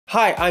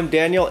Hi, I'm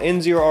Daniel,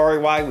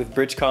 N0RAY with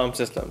BridgeCom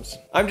Systems.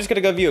 I'm just going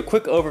to give you a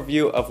quick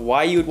overview of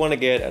why you would want to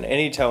get an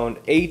AnyTone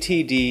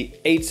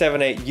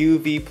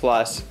ATD878UV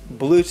Plus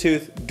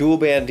Bluetooth dual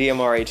band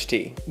DMR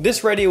HT.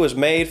 This radio was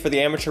made for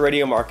the amateur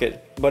radio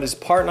market, but is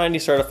Part 90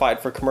 certified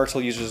for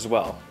commercial users as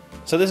well.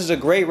 So this is a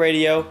great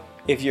radio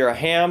if you're a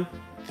ham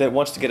that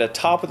wants to get a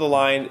top of the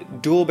line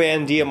dual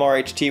band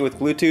DMR HT with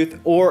Bluetooth,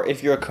 or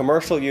if you're a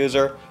commercial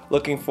user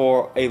looking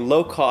for a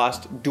low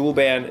cost dual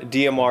band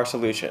DMR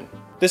solution.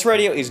 This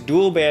radio is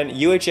dual band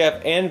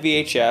UHF and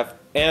VHF,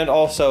 and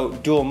also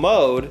dual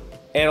mode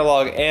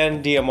analog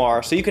and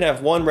DMR, so you can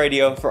have one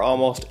radio for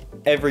almost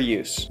every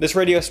use. This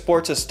radio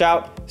sports a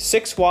stout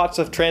 6 watts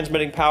of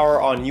transmitting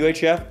power on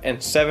UHF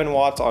and 7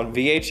 watts on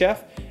VHF,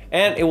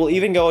 and it will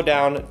even go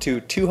down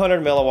to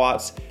 200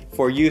 milliwatts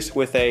for use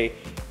with a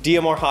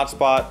DMR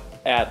hotspot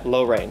at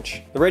low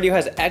range. The radio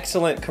has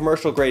excellent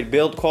commercial grade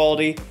build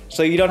quality,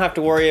 so you don't have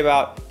to worry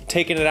about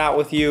taking it out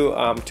with you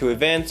to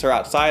events or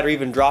outside, or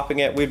even dropping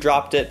it. We've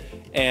dropped it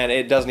and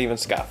it doesn't even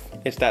scuff.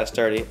 It's that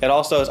sturdy. It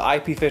also is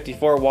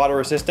IP54 water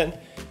resistant,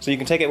 so you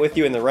can take it with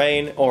you in the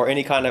rain or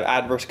any kind of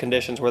adverse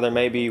conditions where there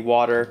may be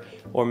water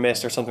or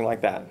mist or something like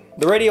that.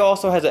 The radio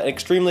also has an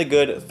extremely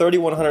good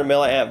 3100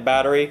 milliamp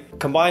battery.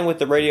 Combined with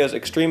the radio's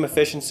extreme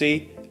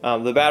efficiency,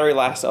 the battery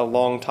lasts a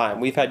long time.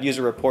 We've had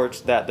user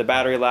reports that the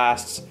battery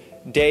lasts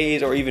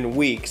days or even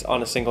weeks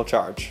on a single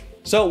charge.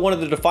 So one of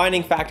the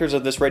defining factors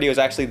of this radio is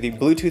actually the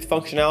Bluetooth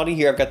functionality.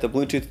 Here I've got the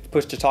Bluetooth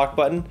push to talk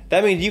button.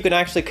 That means you can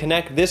actually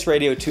connect this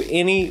radio to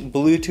any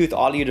Bluetooth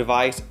audio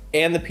device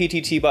and the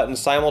PTT button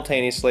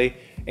simultaneously,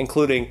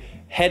 including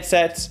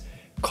headsets,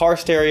 car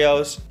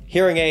stereos,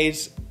 hearing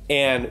aids,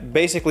 and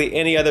basically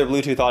any other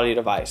Bluetooth audio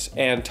device,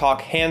 and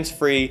talk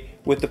hands-free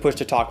with the push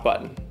to talk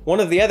button.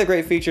 One of the other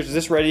great features is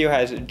this radio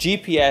has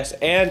GPS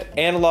and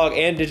analog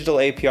and digital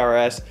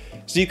APRS,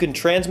 so you can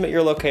transmit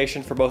your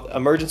location for both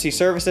emergency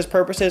services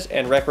purposes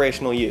and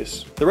recreational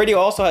use. The radio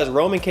also has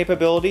roaming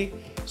capability,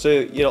 so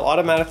you'll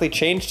automatically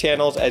change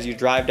channels as you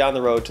drive down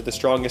the road to the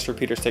strongest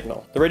repeater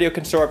signal. The radio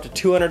can store up to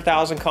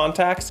 200,000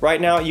 contacts. Right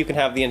now you can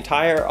have the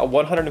entire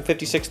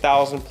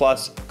 156,000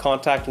 plus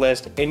contact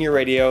list in your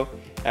radio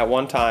at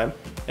one time,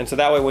 and so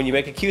that way when you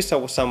make a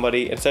QSO with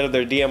somebody, instead of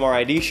their DMR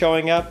ID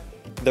showing up,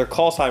 their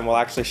call sign will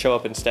actually show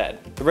up instead.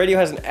 The radio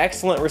has an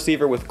excellent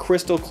receiver with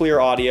crystal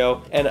clear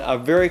audio and a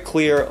very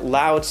clear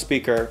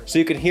loudspeaker, so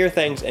you can hear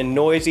things in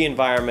noisy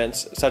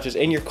environments such as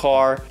in your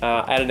car,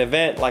 at an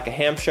event like a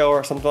ham show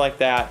or something like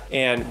that,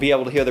 and be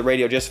able to hear the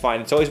radio just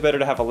fine. It's always better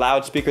to have a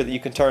loudspeaker that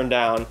you can turn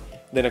down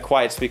than a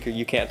quiet speaker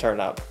you can't turn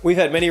up. We've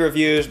had many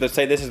reviews that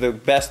say this is the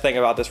best thing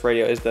about this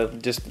radio, is the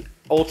just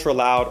ultra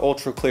loud,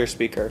 ultra clear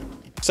speaker.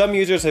 Some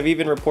users have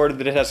even reported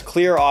that it has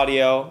clearer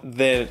audio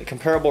than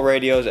comparable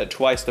radios at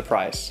twice the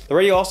price. The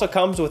radio also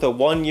comes with a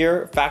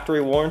 1-year factory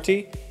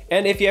warranty,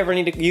 and if you ever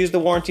need to use the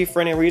warranty for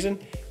any reason,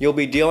 you'll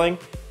be dealing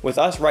with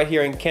us right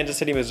here in Kansas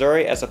City,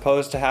 Missouri, as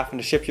opposed to having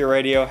to ship your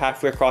radio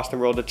halfway across the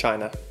world to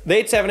China. The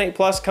 878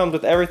 Plus comes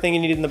with everything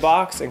you need in the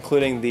box,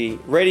 including the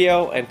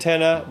radio,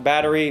 antenna,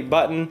 battery,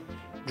 button,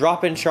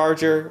 drop-in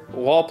charger,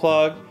 wall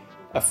plug,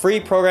 a free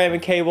programming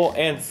cable,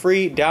 and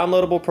free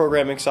downloadable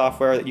programming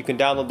software that you can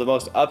download the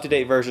most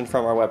up-to-date version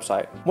from our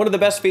website. One of the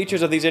best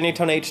features of these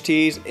AnyTone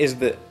HTs is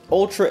the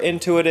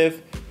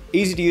ultra-intuitive,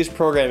 easy-to-use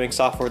programming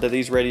software that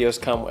these radios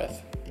come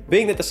with.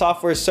 Being that the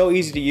software is so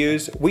easy to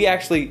use, we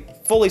actually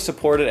fully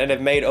support it and have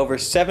made over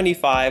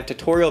 75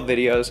 tutorial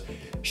videos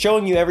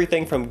showing you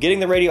everything from getting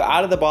the radio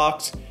out of the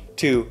box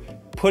to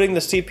putting the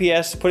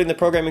CPS, putting the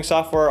programming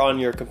software on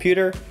your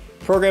computer,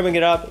 programming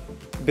it up,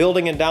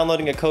 building and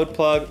downloading a code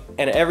plug,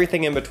 and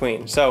everything in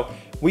between. So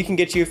we can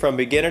get you from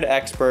beginner to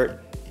expert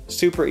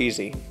super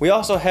easy. We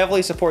also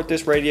heavily support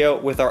this radio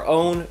with our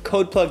own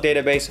code plug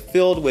database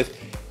filled with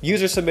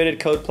user submitted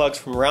code plugs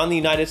from around the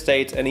United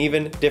States and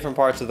even different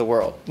parts of the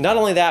world. Not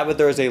only that, but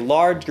there is a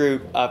large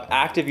group of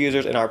active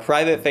users in our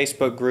private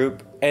Facebook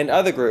group and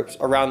other groups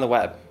around the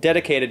web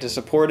dedicated to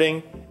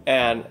supporting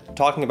and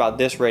talking about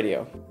this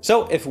radio.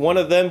 So if one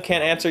of them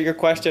can't answer your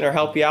question or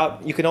help you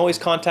out, you can always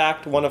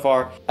contact one of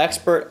our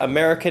expert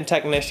American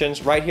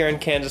technicians right here in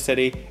Kansas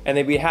City, and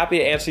they'd be happy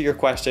to answer your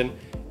question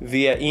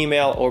via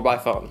email or by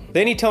phone. The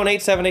AnyTone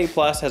 878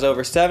 Plus has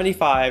over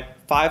 75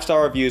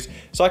 5-star reviews,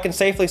 so I can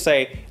safely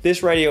say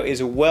this radio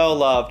is well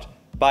loved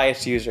by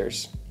its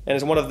users and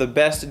is one of the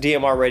best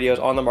DMR radios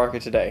on the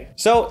market today.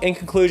 So in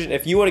conclusion,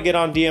 if you want to get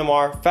on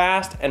DMR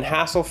fast and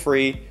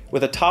hassle-free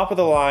with a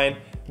top-of-the-line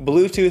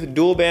Bluetooth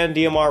dual band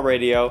DMR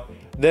radio,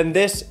 then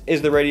this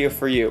is the radio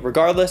for you,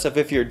 regardless of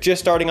if you're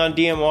just starting on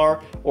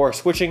DMR or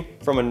switching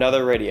from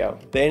another radio.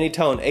 The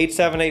AnyTone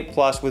 878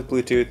 Plus with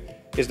Bluetooth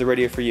is the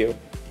radio for you.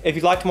 If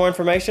you'd like more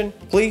information,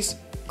 please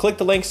click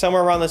the link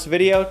somewhere around this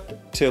video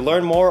to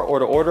learn more or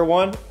to order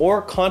one,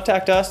 or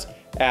contact us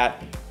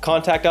at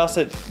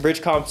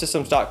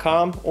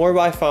bridgecomsystems.com or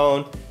by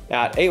phone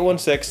at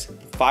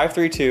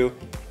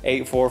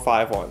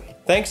 816-532-8451.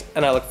 Thanks,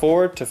 and I look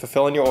forward to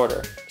fulfilling your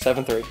order.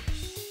 7-3.